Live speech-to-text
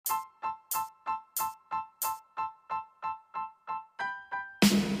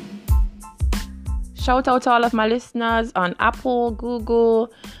Shout out to all of my listeners on Apple,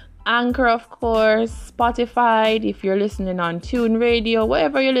 Google, Anchor, of course, Spotify. If you're listening on Tune Radio,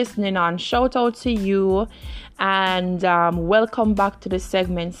 wherever you're listening on, shout out to you. And welcome back to the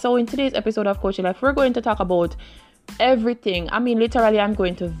segment. So in today's episode of Coaching Life, we're going to talk about everything. I mean, literally, I'm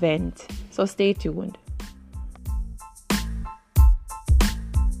going to vent. So stay tuned.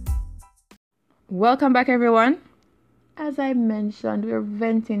 Welcome back, everyone. As I mentioned, we're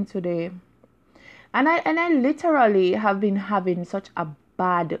venting today. And I literally have been having such a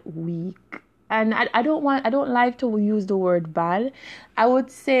bad week. And I don't like to use the word bad. I would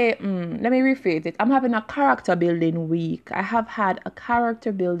say, let me rephrase it. I'm having a character building week. I have had a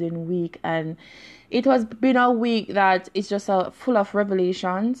character building week, and it has been a week that is just full of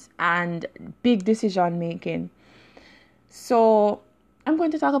revelations and big decision making. So I'm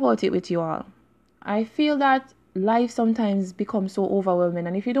going to talk about it with you all. I feel that life sometimes becomes so overwhelming,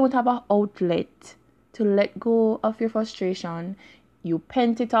 and if you don't have an outlet to let go of your frustration, you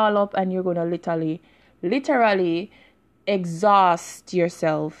pent it all up and you're going to literally exhaust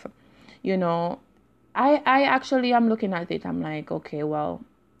yourself. You know, I actually am looking at it. I'm like, okay, well,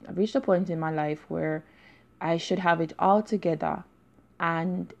 I've reached a point in my life where I should have it all together,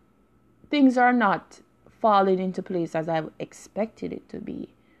 and things are not falling into place as I expected it to be.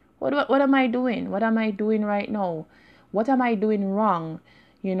 What am I doing? What am I doing right now? What am I doing wrong?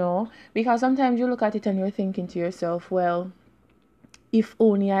 You know, because sometimes you look at it and you're thinking to yourself, well, if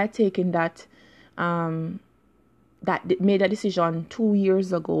only I had taken that made a decision 2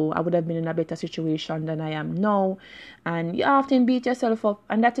 years ago, I would have been in a better situation than I am now. And you often beat yourself up,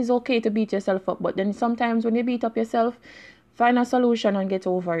 and that is okay to beat yourself up. But then sometimes when you beat up yourself, find a solution and get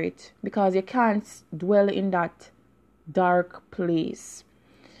over it, because you can't dwell in that dark place.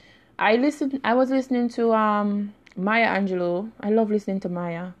 I was listening to Maya Angelou. I love listening to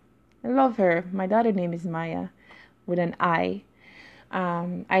Maya. I love her. My daughter's name is Maya with an I.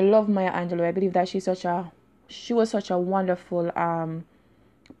 I love Maya Angelou. I believe that she was such a wonderful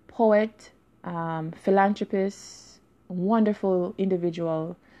poet, philanthropist, wonderful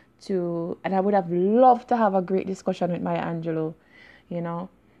individual and I would have loved to have a great discussion with Maya Angelou, you know,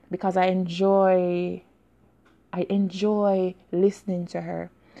 because I enjoy listening to her.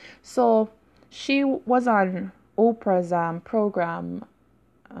 So she was on Oprah's program,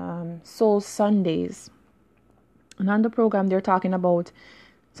 Soul Sundays. And on the program, they're talking about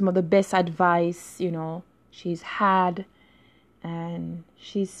some of the best advice, you know, she's had. And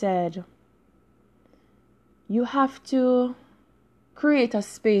she said, you have to create a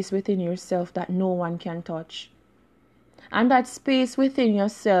space within yourself that no one can touch. And that space within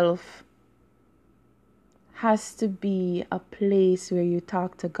yourself has to be a place where you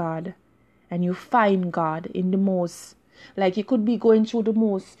talk to God and you find God in the most, like, you could be going through the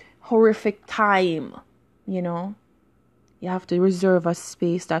most horrific time, you know. You have to reserve a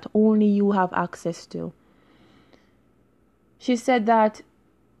space that only you have access to. She said that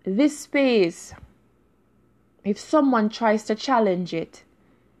this space, if someone tries to challenge it,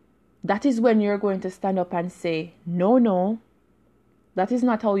 that is when you're going to stand up and say, no, that is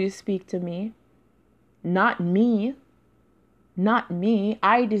not how you speak to me. Not me.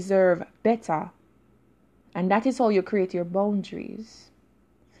 I deserve better. And that is how you create your boundaries.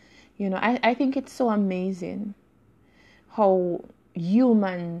 You know, I think it's so amazing how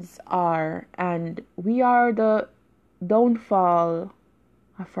humans are, and we are the downfall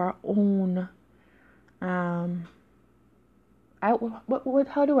of our own. How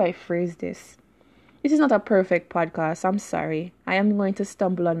do I phrase this? This is not a perfect podcast. I'm sorry. I am going to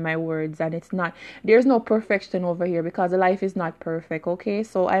stumble on my words, and there's no perfection over here because life is not perfect, okay?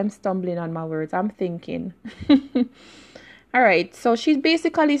 So I am stumbling on my words. I'm thinking. All right. So she's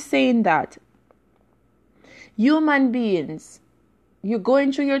basically saying that human beings, you're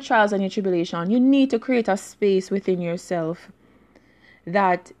going through your trials and your tribulation. You need to create a space within yourself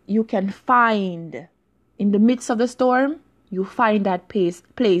that you can find in the midst of the storm. You find that place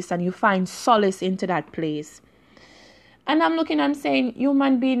and you find solace into that place. And I'm looking and saying,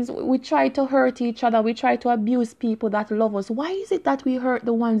 human beings, we try to hurt each other. We try to abuse people that love us. Why is it that we hurt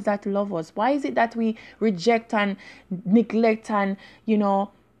the ones that love us? Why is it that we reject and neglect and, you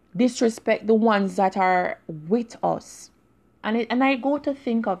know, disrespect the ones that are with us? And I go to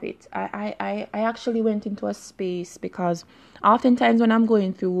think of it. I actually went into a space because oftentimes when I'm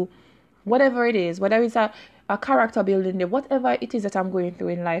going through whatever it is, whether it's a character building, whatever it is that I'm going through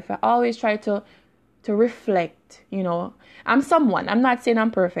in life, I always try to reflect, you know. I'm not saying I'm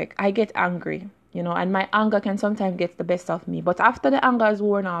perfect. I get angry, you know, and my anger can sometimes get the best of me. But after the anger is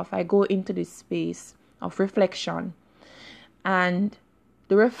worn off, I go into this space of reflection. And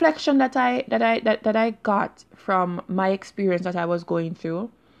the reflection that I got from my experience that I was going through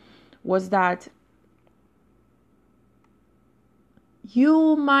was that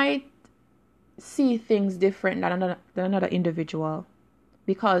you might see things different than another individual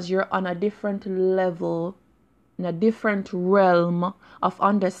because you're on a different level, in a different realm of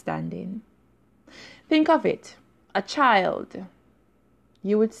understanding. Think of it. A child,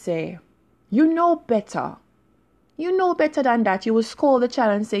 you would say, you know better. You know better than that. You will scold the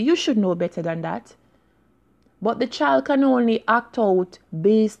child and say, you should know better than that. But the child can only act out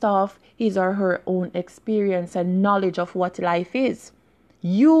based off his or her own experience and knowledge of what life is.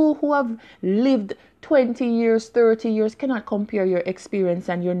 You who have lived 20 years, 30 years cannot compare your experience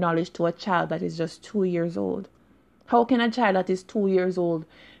and your knowledge to a child that is just 2 years old. How can a child that is 2 years old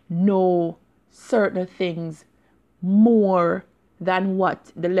know certain things more than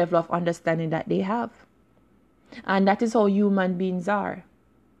what the level of understanding that they have? And that is how human beings are.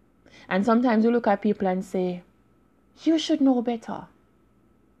 And sometimes we look at people and say, you should know better.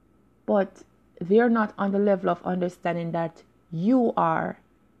 But they're not on the level of understanding that you are.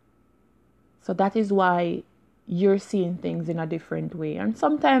 So that is why you're seeing things in a different way. And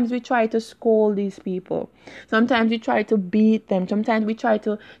sometimes we try to scold these people. Sometimes we try to beat them. Sometimes we try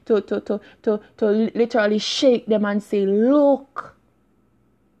to literally shake them and say, look.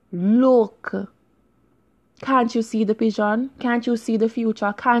 Can't you see the vision? Can't you see the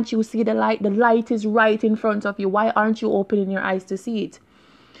future? Can't you see the light? The light is right in front of you. Why aren't you opening your eyes to see it?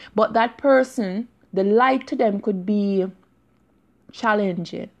 But that person, the light to them could be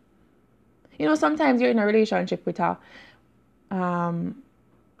challenging. You know, sometimes you're in a relationship with a man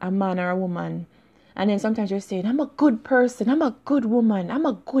or a woman, and then sometimes you're saying, I'm a good person, I'm a good woman, I'm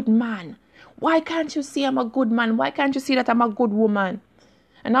a good man. Why can't you see I'm a good man? Why can't you see that I'm a good woman?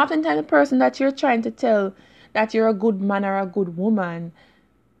 And oftentimes the person that you're trying to tell that you're a good man or a good woman,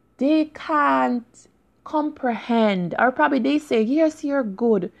 they can't comprehend, or probably they say, yes, you're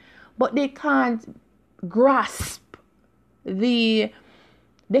good, but they can't grasp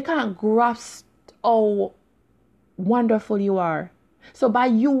how wonderful you are. So by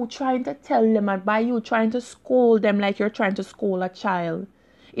you trying to tell them and by you trying to scold them like you're trying to scold a child,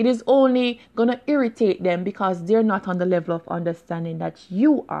 it is only going to irritate them because they're not on the level of understanding that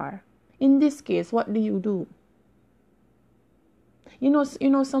you are. In this case, what do? You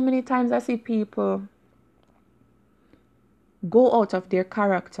know, so many times I see people go out of their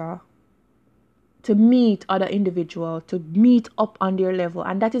character to meet other individuals, to meet up on their level.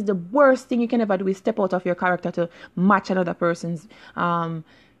 And that is the worst thing you can ever do, is step out of your character to match another person's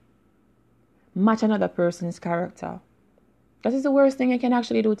character. That is the worst thing you can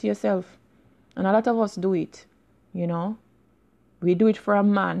actually do to yourself. And a lot of us do it, you know. We do it for a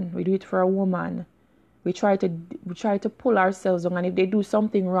man. We do it for a woman. We try to pull ourselves on. And if they do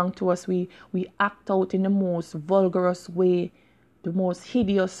something wrong to us, we act out in the most vulgarous way, the most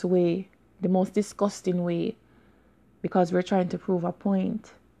hideous way, the most disgusting way. Because we're trying to prove a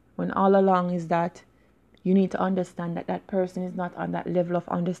point. When all along is that you need to understand that that person is not on that level of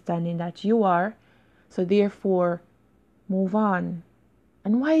understanding that you are. So therefore, move on.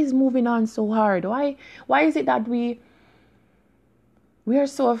 And why is moving on so hard? Why is it that we are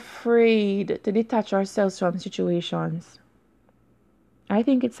so afraid to detach ourselves from situations? I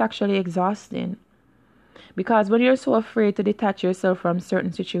think it's actually exhausting. Because when you're so afraid to detach yourself from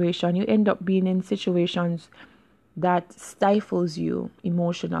certain situations, you end up being in situations that stifles you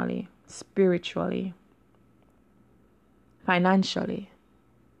emotionally, spiritually, financially,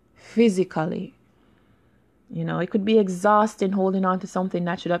 physically. You know, it could be exhausting holding on to something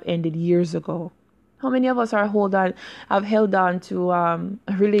that should have ended years ago. How many of us have held on to a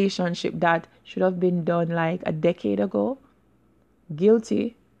relationship that should have been done like a decade ago?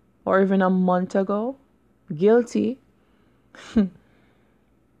 Guilty. Or even a month ago? Guilty. You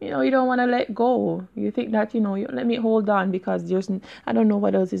know, you don't want to let go. You think that, you let me hold on because I don't know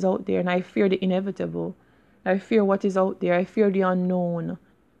what else is out there, and I fear the inevitable. I fear what is out there. I fear the unknown.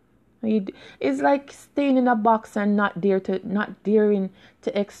 It's like staying in a box and not daring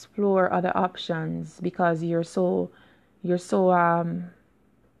to explore other options because you're so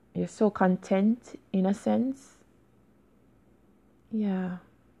content in a sense. Yeah.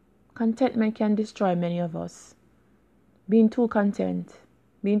 Contentment can destroy many of us. Being too content,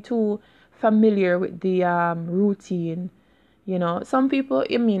 being too familiar with the routine. You know, some people,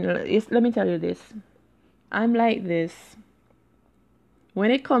 let me tell you this. I'm like this. When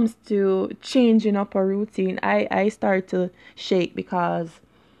it comes to changing up a routine, I start to shake because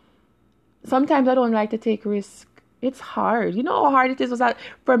sometimes I don't like to take risks. It's hard. You know how hard it is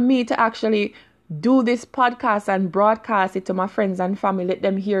for me to actually do this podcast and broadcast it to my friends and family, let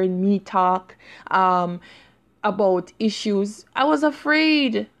them hear me talk about issues. I was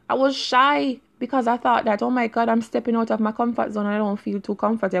afraid. I was shy because I thought that, oh my God, I'm stepping out of my comfort zone and I don't feel too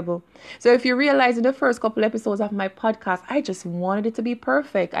comfortable. So if you realize in the first couple episodes of my podcast, I just wanted it to be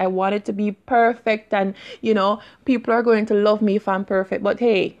perfect. I wanted to be perfect and, people are going to love me if I'm perfect. But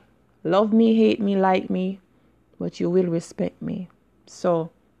hey, love me, hate me, like me, but you will respect me. So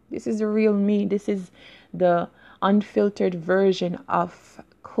this is the real me. This is the unfiltered version of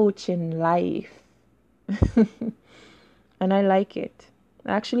coaching life. And I like it.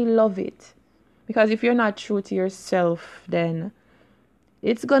 I actually love it. Because if you're not true to yourself, then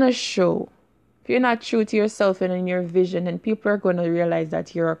it's going to show. If you're not true to yourself and in your vision, then people are going to realize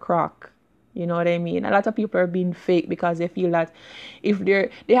that you're a crock. You know what I mean? A lot of people are being fake because they feel that if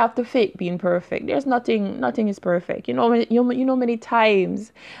they have to fake being perfect. There's nothing is perfect. You know many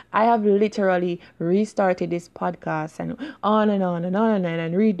times I have literally restarted this podcast and on and on and on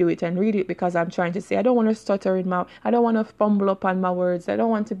and redo it because I'm trying to say I don't want to stutter I don't want to fumble upon my words. I don't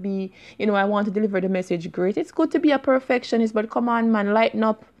want to be, I want to deliver the message great. It's good to be a perfectionist, but come on, man, lighten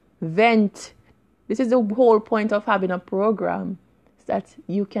up, vent. This is the whole point of having a program. That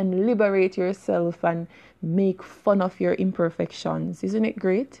you can liberate yourself and make fun of your imperfections. Isn't it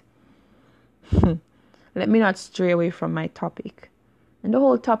great? Let me not stray away from my topic. And the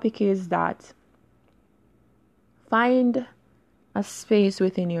whole topic is that find a space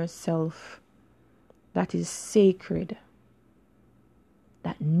within yourself that is sacred,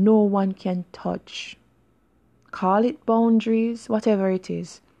 that no one can touch. Call it boundaries, whatever it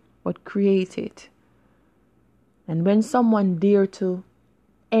is, but create it. And when someone dare to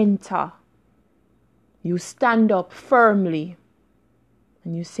enter, you stand up firmly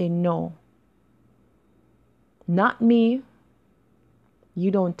and you say, no, not me.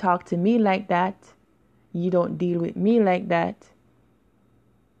 You don't talk to me like that. You don't deal with me like that.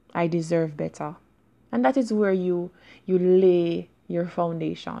 I deserve better. And that is where you lay your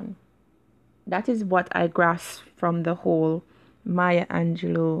foundation. That is what I grasp from the whole Maya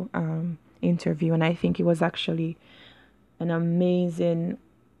Angelou interview, and I think it was actually an amazing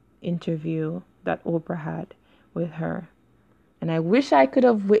interview that Oprah had with her. And I wish I could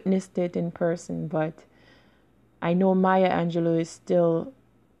have witnessed it in person, but I know Maya Angelou is still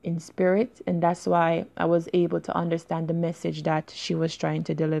in spirit, and that's why I was able to understand the message that she was trying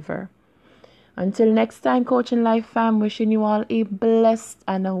to deliver. Until next time, Coaching Life fam, wishing you all a blessed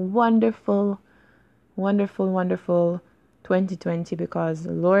and a wonderful, wonderful, wonderful 2020, because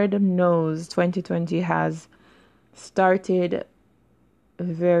Lord knows 2020 has started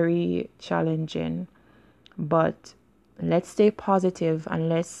very challenging, but let's stay positive and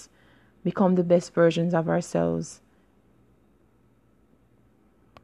let's become the best versions of ourselves